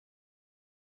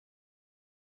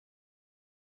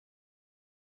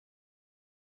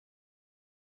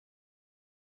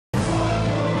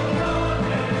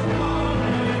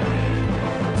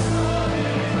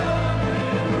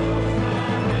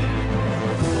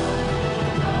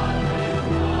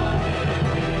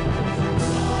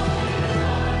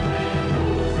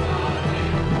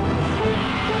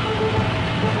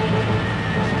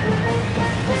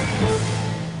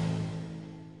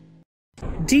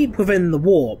Deep within the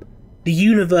warp, the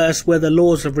universe where the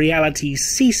laws of reality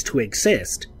cease to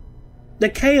exist, the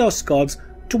Chaos Gods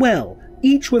dwell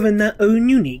each within their own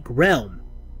unique realm.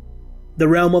 The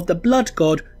realm of the Blood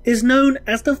God is known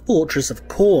as the Fortress of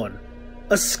Khorne,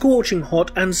 a scorching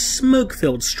hot and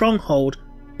smoke-filled stronghold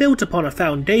built upon a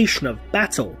foundation of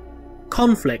battle,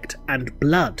 conflict and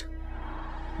blood.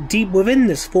 Deep within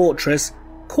this fortress,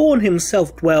 Khorne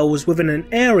himself dwells within an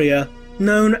area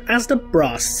known as the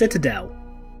Brass Citadel.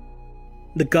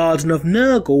 The Garden of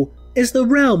Nurgle is the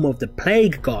realm of the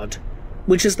Plague God,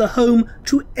 which is the home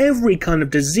to every kind of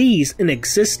disease in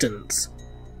existence,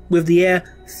 with the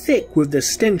air thick with the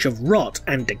stench of rot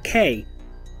and decay,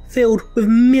 filled with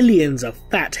millions of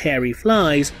fat hairy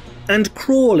flies and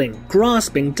crawling,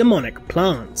 grasping demonic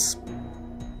plants.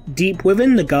 Deep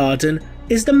within the garden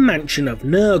is the Mansion of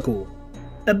Nurgle,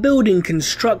 a building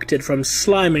constructed from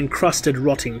slime-encrusted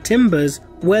rotting timbers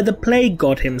where the Plague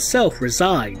God himself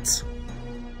resides.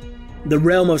 The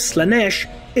realm of Slaanesh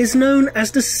is known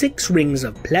as the Six Rings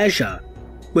of Pleasure,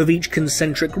 with each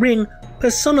concentric ring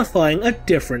personifying a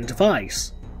different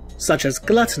vice, such as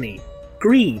gluttony,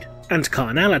 greed, and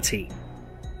carnality.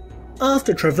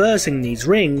 After traversing these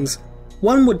rings,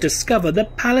 one would discover the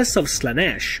Palace of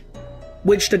Slaanesh,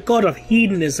 which the god of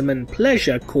hedonism and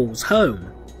pleasure calls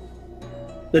home.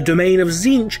 The domain of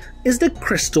Tzeentch is the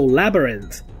Crystal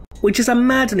Labyrinth, which is a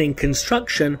maddening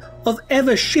construction of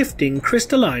ever-shifting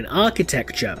crystalline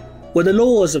architecture, where the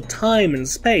laws of time and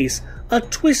space are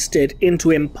twisted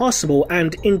into impossible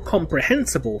and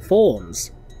incomprehensible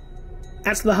forms.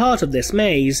 At the heart of this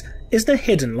maze is the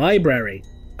Hidden Library,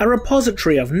 a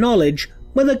repository of knowledge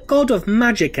where the god of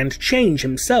magic and change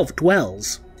himself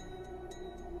dwells.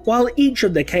 While each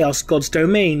of the Chaos God's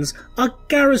domains are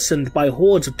garrisoned by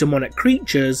hordes of demonic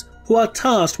creatures who are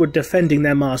tasked with defending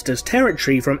their master's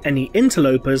territory from any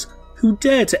interlopers who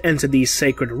dare to enter these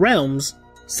sacred realms,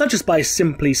 such as by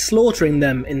simply slaughtering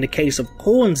them in the case of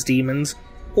Khorne's demons,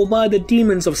 or by the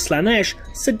demons of Slaanesh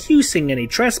seducing any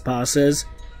trespassers,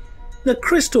 the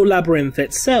Crystal Labyrinth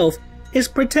itself is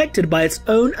protected by its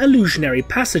own illusionary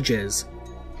passages,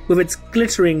 with its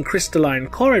glittering crystalline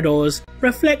corridors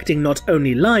reflecting not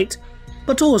only light,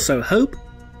 but also hope,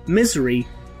 misery,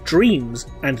 dreams,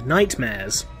 and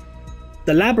nightmares.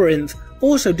 The labyrinth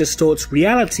also distorts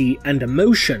reality and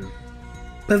emotion,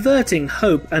 perverting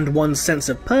hope and one's sense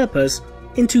of purpose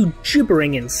into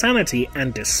gibbering insanity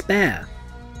and despair,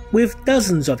 with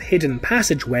dozens of hidden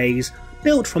passageways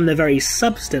built from the very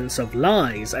substance of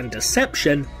lies and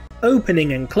deception,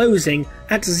 opening and closing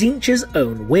at Tzeentch's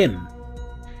own whim.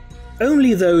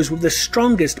 Only those with the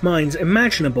strongest minds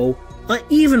imaginable are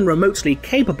even remotely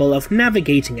capable of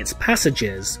navigating its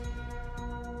passages.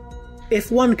 If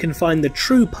one can find the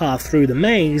true path through the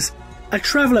maze, a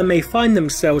traveller may find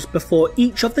themselves before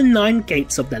each of the 9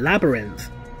 gates of the labyrinth.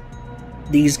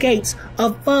 These gates are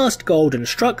vast golden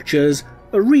structures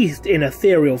wreathed in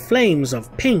ethereal flames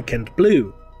of pink and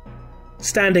blue.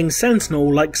 Standing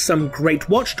sentinel like some great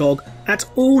watchdog at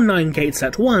all 9 gates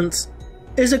at once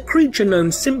is a creature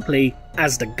known simply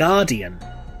as the Guardian.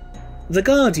 The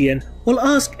Guardian will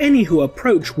ask any who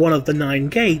approach one of the 9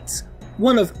 gates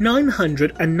one of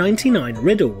 999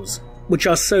 riddles, which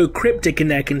are so cryptic in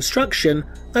their construction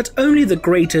that only the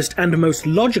greatest and most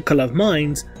logical of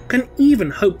minds can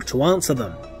even hope to answer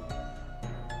them.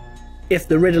 If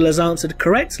the riddle is answered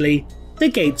correctly, the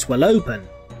gates will open.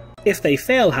 If they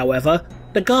fail, however,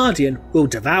 the Guardian will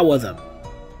devour them.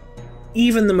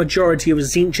 Even the majority of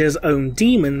Tzeentch's own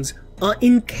demons are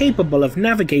incapable of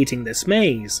navigating this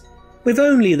maze, with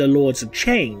only the Lords of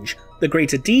Change, the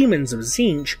greater demons of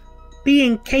Tzeentch,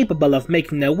 being capable of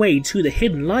making their way to the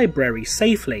Hidden Library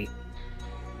safely.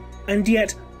 And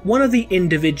yet, one of the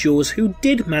individuals who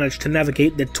did manage to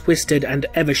navigate the twisted and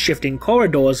ever-shifting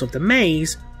corridors of the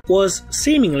maze was,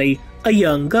 seemingly, a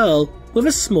young girl with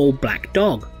a small black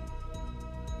dog.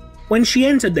 When she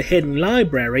entered the Hidden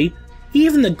Library,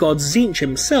 even the god Tzeentch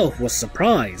himself was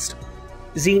surprised.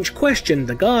 Tzeentch questioned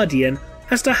the Guardian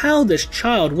as to how this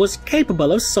child was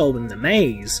capable of solving the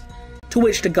maze, to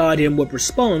which the Guardian would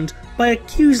respond by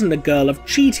accusing the girl of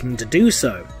cheating to do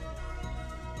so.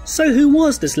 So who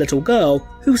was this little girl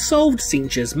who solved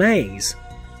Tzeentch's maze?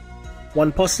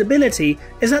 One possibility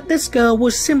is that this girl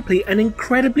was simply an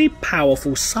incredibly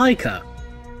powerful psyker.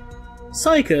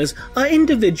 Psykers are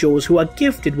individuals who are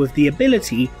gifted with the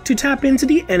ability to tap into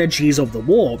the energies of the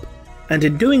warp, and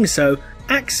in doing so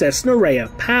access an array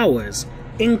of powers,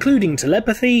 including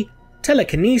telepathy,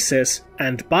 telekinesis,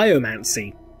 and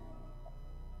biomancy.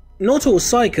 Not all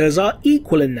psykers are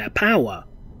equal in their power.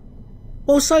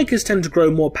 While psykers tend to grow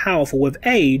more powerful with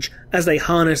age as they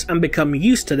harness and become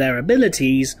used to their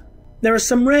abilities, There are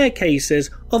some rare cases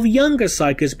of younger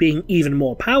psykers being even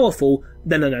more powerful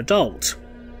than an adult.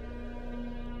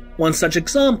 One such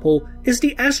example is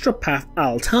the astropath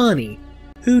Altani,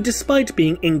 who, despite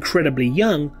being incredibly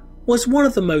young, was one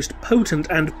of the most potent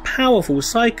and powerful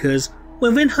psykers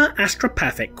within her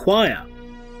astropathic choir.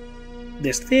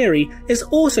 This theory is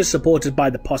also supported by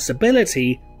the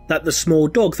possibility that the small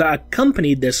dog that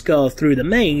accompanied this girl through the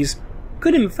maze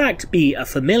could in fact be a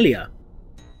familiar.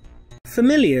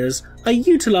 Familiars are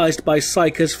utilised by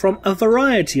psykers from a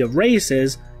variety of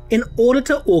races in order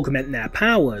to augment their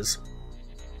powers.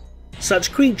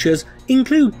 Such creatures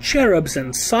include cherubs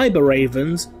and cyber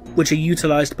ravens, which are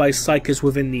utilised by psykers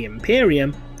within the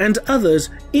Imperium, and others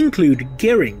include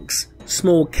Girinks,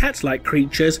 small cat-like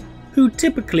creatures who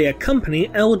typically accompany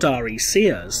Eldari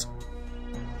seers.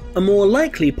 A more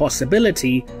likely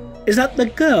possibility is that the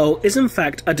girl is in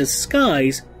fact a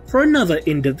disguise for another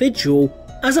individual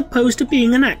as opposed to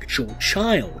being an actual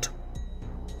child.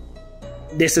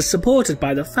 This is supported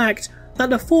by the fact that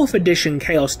the 4th edition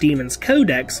Chaos Demons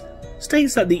Codex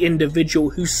states that the individual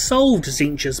who solved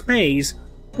Tzeentch's maze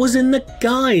was in the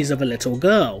guise of a little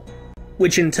girl,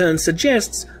 which in turn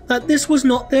suggests that this was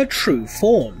not their true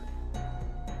form.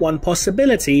 One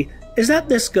possibility is that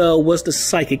this girl was the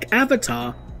psychic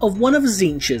avatar of one of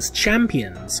Tzeentch's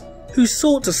champions, who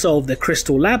sought to solve the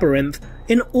Crystal Labyrinth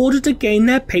in order to gain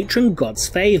their patron god's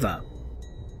favour.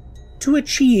 To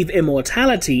achieve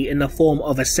immortality in the form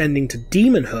of ascending to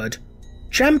demonhood,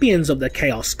 champions of the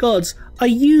Chaos Gods are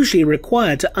usually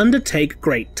required to undertake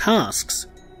great tasks,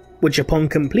 which upon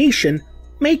completion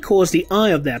may cause the eye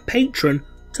of their patron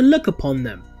to look upon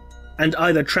them, and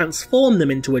either transform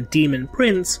them into a demon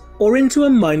prince or into a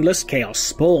mindless chaos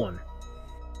spawn.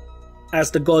 As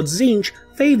the god Tzeentch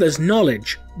favours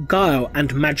knowledge, guile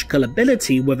and magical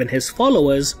ability within his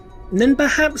followers, then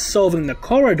perhaps solving the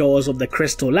corridors of the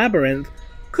Crystal Labyrinth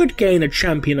could gain a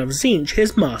champion of Tzeentch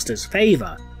his master's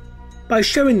favour, by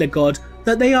showing the god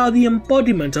that they are the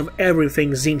embodiment of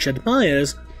everything Tzeentch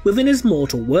admires within his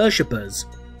mortal worshippers,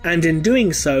 and in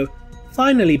doing so,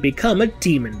 finally become a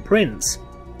demon prince,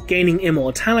 gaining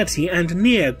immortality and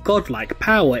near godlike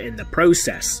power in the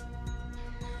process.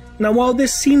 Now, while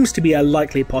this seems to be a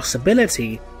likely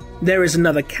possibility, there is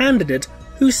another candidate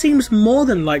who seems more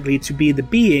than likely to be the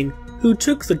being who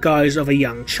took the guise of a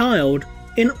young child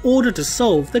in order to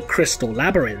solve the Crystal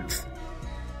Labyrinth.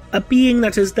 A being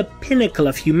that is the pinnacle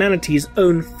of humanity's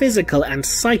own physical and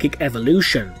psychic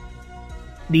evolution.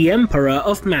 The Emperor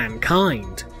of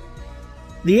Mankind.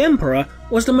 The Emperor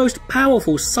was the most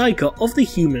powerful psyker of the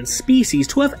human species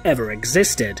to have ever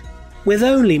existed, with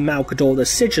only Malkador the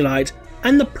Sigillite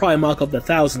and the Primarch of the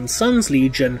Thousand Suns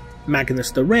Legion,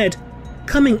 Magnus the Red,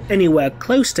 coming anywhere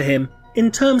close to him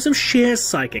in terms of sheer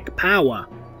psychic power,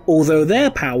 although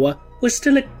their power was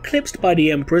still eclipsed by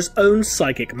the Emperor's own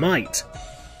psychic might.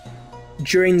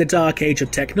 During the Dark Age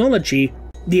of technology,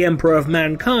 the Emperor of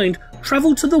Mankind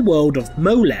travelled to the world of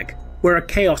Molech, where a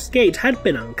Chaos Gate had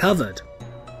been uncovered.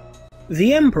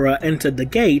 The Emperor entered the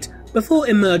gate before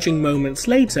emerging moments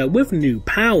later with new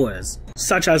powers,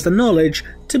 such as the knowledge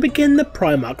to begin the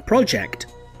Primarch project.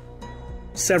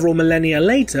 Several millennia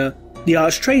later, the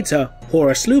arch-traitor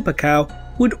Horus Lupercal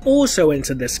would also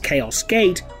enter this Chaos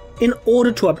Gate in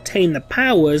order to obtain the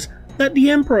powers that the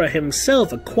Emperor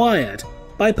himself acquired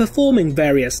by performing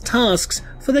various tasks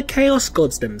for the Chaos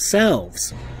Gods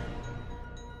themselves.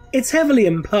 It's heavily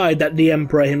implied that the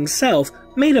Emperor himself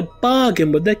made a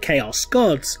bargain with the Chaos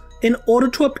Gods in order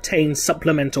to obtain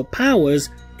supplemental powers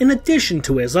in addition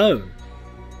to his own.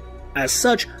 As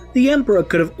such, the Emperor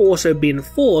could have also been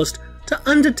forced to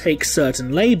undertake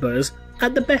certain labours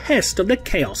at the behest of the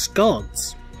Chaos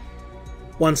Gods.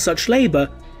 One such labour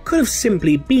could have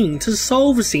simply been to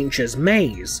solve Tzeentch's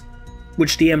maze,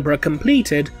 which the Emperor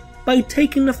completed by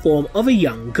taking the form of a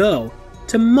young girl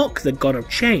to mock the God of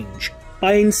Change,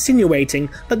 by insinuating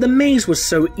that the maze was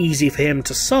so easy for him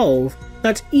to solve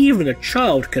that even a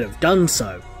child could have done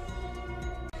so.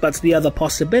 But the other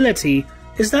possibility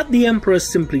is that the Emperor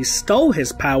simply stole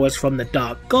his powers from the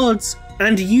Dark Gods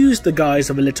and used the guise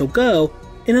of a little girl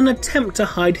in an attempt to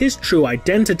hide his true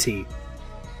identity,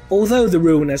 although the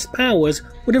ruinous powers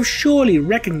would have surely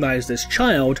recognized this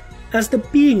child as the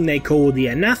being they call the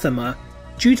Anathema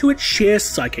due to its sheer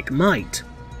psychic might.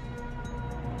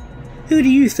 Who do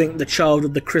you think the child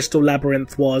of the Crystal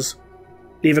Labyrinth was?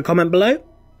 Leave a comment below,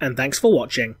 and thanks for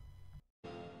watching.